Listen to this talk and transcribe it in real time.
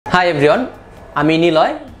Hi everyone, আমি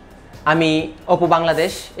নিলয়। আমি Oppo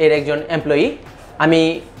Bangladesh এর একজন এমপ্লয়ি। আমি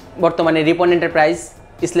বর্তমানে রিপন এন্টারপ্রাইজ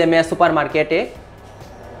ইসলামিয়া সুপার মার্কেটে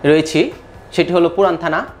রয়েছি। সেটি হলো পুরান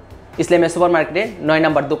থানা ইসলামিয়া সুপার মার্কেটে 9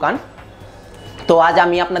 নম্বর দোকান। তো আজ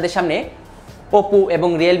আমি আপনাদের সামনে ওপো এবং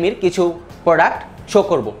রিয়েলমির কিছু প্রোডাক্ট শো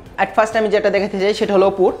করব। অ্যাট ফার্স্ট আমি যেটা দেখাতে চাই সেটা হলো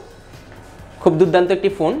ওপোর খুব দুর্দান্ত একটি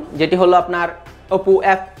ফোন, যেটি হলো আপনার ওপো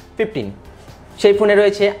F15। সেই ফোনে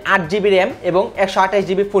রয়েছে 8 জিবি র্যাম এবং 128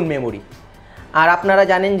 জিবি ফোন মেমোরি। আর আপনারা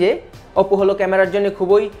জানেন যে ওপো হলো ক্যামেরার জন্য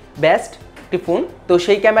খুবই বেস্ট একটি ফোন। তো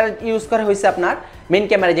সেই ক্যামেরা ইউজ করা হয়েছে আপনার মেইন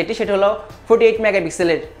ক্যামেরা যেটি, সেটা হলো 48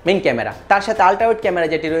 মেগাপিক্সেলের মেইন ক্যামেরা। তার সাথে আলট্রাওয়াইড ক্যামেরা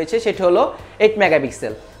যেটি রয়েছে সেটি হলো 8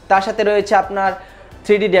 মেগাপিক্সেল। তার সাথে রয়েছে আপনার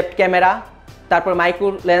 3D ডেপথ ক্যামেরা, তারপর মাইক্রো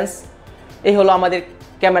লেন্স। এই হলো আমাদের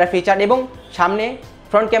ক্যামেরা ফিচার। এবং সামনে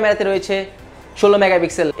ফ্রন্ট ক্যামেরাতে রয়েছে 16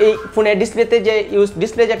 মেগাপিক্সেল। এই ফোনের ডিসপ্লেতে যে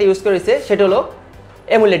ডিসপ্লে যেটা ইউজ করেছে সেটা হলো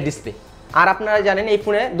অ্যামোলেড ডিসপ্লে। আর আপনারা জানেন এই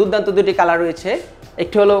ফোনে দুর্দান্ত দুটি কালার রয়েছে,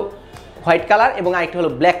 একটি হলো হোয়াইট কালার এবং আরেকটি হলো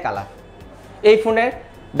ব্ল্যাক কালার। এই ফোনের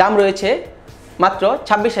দাম রয়েছে মাত্র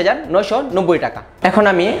 26,990 টাকা। এখন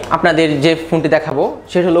আমি আপনাদের যে ফোনটি দেখাবো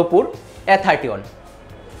সেটা হলো ওপোর A31।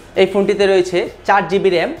 এই ফোনটিতে রয়েছে 4 জিবি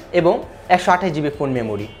র্যাম এবং 128 জিবি ফোন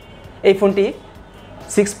মেমোরি। এই ফোনটি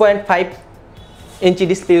 6.5 ইঞ্চি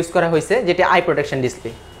ডিসপ্লে ইউজ করা হয়েছে, যেটি আই প্রোটেকশন ডিসপ্লে।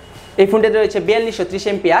 এই ফোনটিতে রয়েছে 4230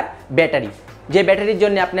 এমপিআর ব্যাটারি, যে ব্যাটারির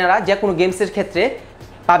জন্য আপনারা যে কোনো গেমসের ক্ষেত্রে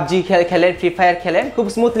পাবজি খেলেন, ফ্রি ফায়ার খেলেন, খুব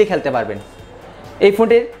স্মুথলি খেলতে পারবেন। এই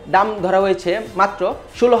ফোনটির দাম ধরা হয়েছে মাত্র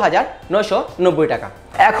 16,990 টাকা।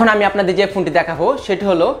 এখন আমি আপনাদের যে ফোনটি দেখাবো সেটি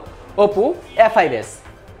হলো ওপো A5s।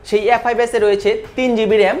 সেই A5s এ রয়েছে 3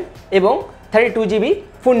 জিবি র্যাম এবং 32 জিবি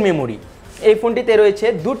ফোন মেমোরি। এই ফোনটিতে রয়েছে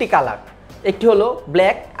দুটি কালার, একটি হলো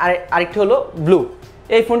ব্ল্যাক আর আরেকটি হলো ব্লু।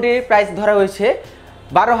 এই ফোনটির প্রাইস ধরা হয়েছে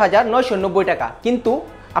 12,990 টাকা। কিন্তু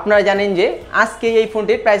আপনারা জানেন যে আজকে এই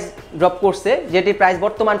ফোনটির প্রাইস ড্রপ করছে, যেটির প্রাইস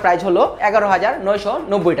বর্তমান প্রাইস হলো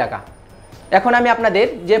 11,990 টাকা। এখন আমি আপনাদের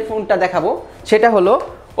যে ফোনটা দেখাবো সেটা হলো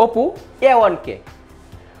ওপো A1K।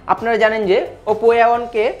 আপনারা জানেন যে ওপো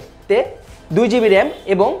A1K তে 2 জিবি র্যাম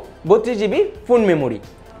এবং 32 জিবি ফোন মেমোরি।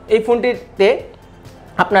 এই ফোনটিতে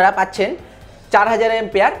আপনারা পাচ্ছেন 4000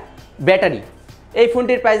 এমপিআর ব্যাটারি। এই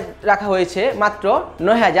ফোনটির প্রাইস রাখা হয়েছে মাত্র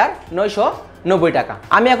 9,990 টাকা।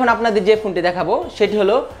 আমি এখন আপনাদের যে ফোনটি দেখাবো সেটি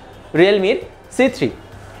হলো রিয়েলমির C3।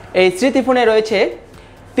 এই C3 ফোনে রয়েছে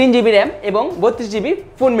 3 জিবি র্যাম এবং 32 জিবি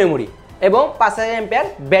ফোন মেমোরি এবং 5000 এমপিআর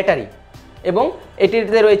ব্যাটারি, এবং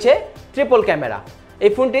এটিতে রয়েছে ট্রিপল ক্যামেরা।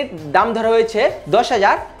 এই ফোনটির দাম ধরা হয়েছে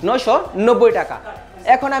 10,990 টাকা।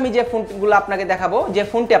 এখন আমি যে ফোনগুলো আপনাকে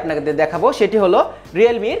দেখাবো সেটি হলো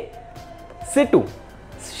রিয়েলমির C2।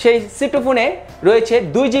 সেই C2 ফোনে রয়েছে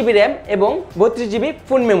 2 জিবি র্যাম এবং 32 জিবি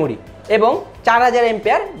ফোন মেমোরি এবং 4000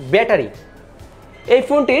 এমপিআর ব্যাটারি। এই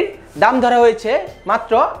ফোনটির দাম ধরা হয়েছে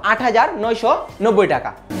মাত্র 8,990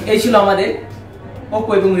 টাকা। এই ছিল আমাদের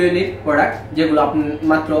ওপো এবং রিয়েলমির প্রোডাক্ট, যেগুলো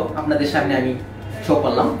মাত্র আপনাদের সামনে আমি শো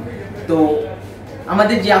করলাম। তো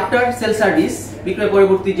আমাদের যে আফটার সেল সার্ভিস, বিক্রয়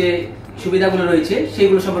পরবর্তী যে সুবিধাগুলো রয়েছে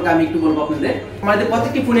সেগুলো সম্পর্কে আমি একটু বলবো আপনাদের। আমাদের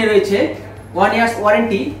প্রত্যেকটি ফোনে রয়েছে 1 ইয়ার্স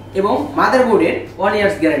ওয়ারেন্টি এবং মাদারবোর্ডের 1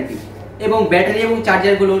 ইয়ার্স গ্যারান্টি, এবং ব্যাটারি এবং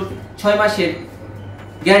চার্জারগুলোর 6 মাসের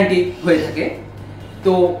গ্যারান্টি হয়ে থাকে।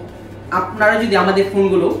 তো আপনারা যদি আমাদের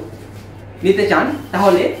ফোনগুলো নিতে চান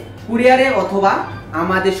তাহলে কুরিয়ারে অথবা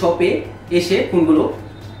আমাদের শপে এসে ফোনগুলো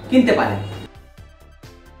কিনতে পারেন।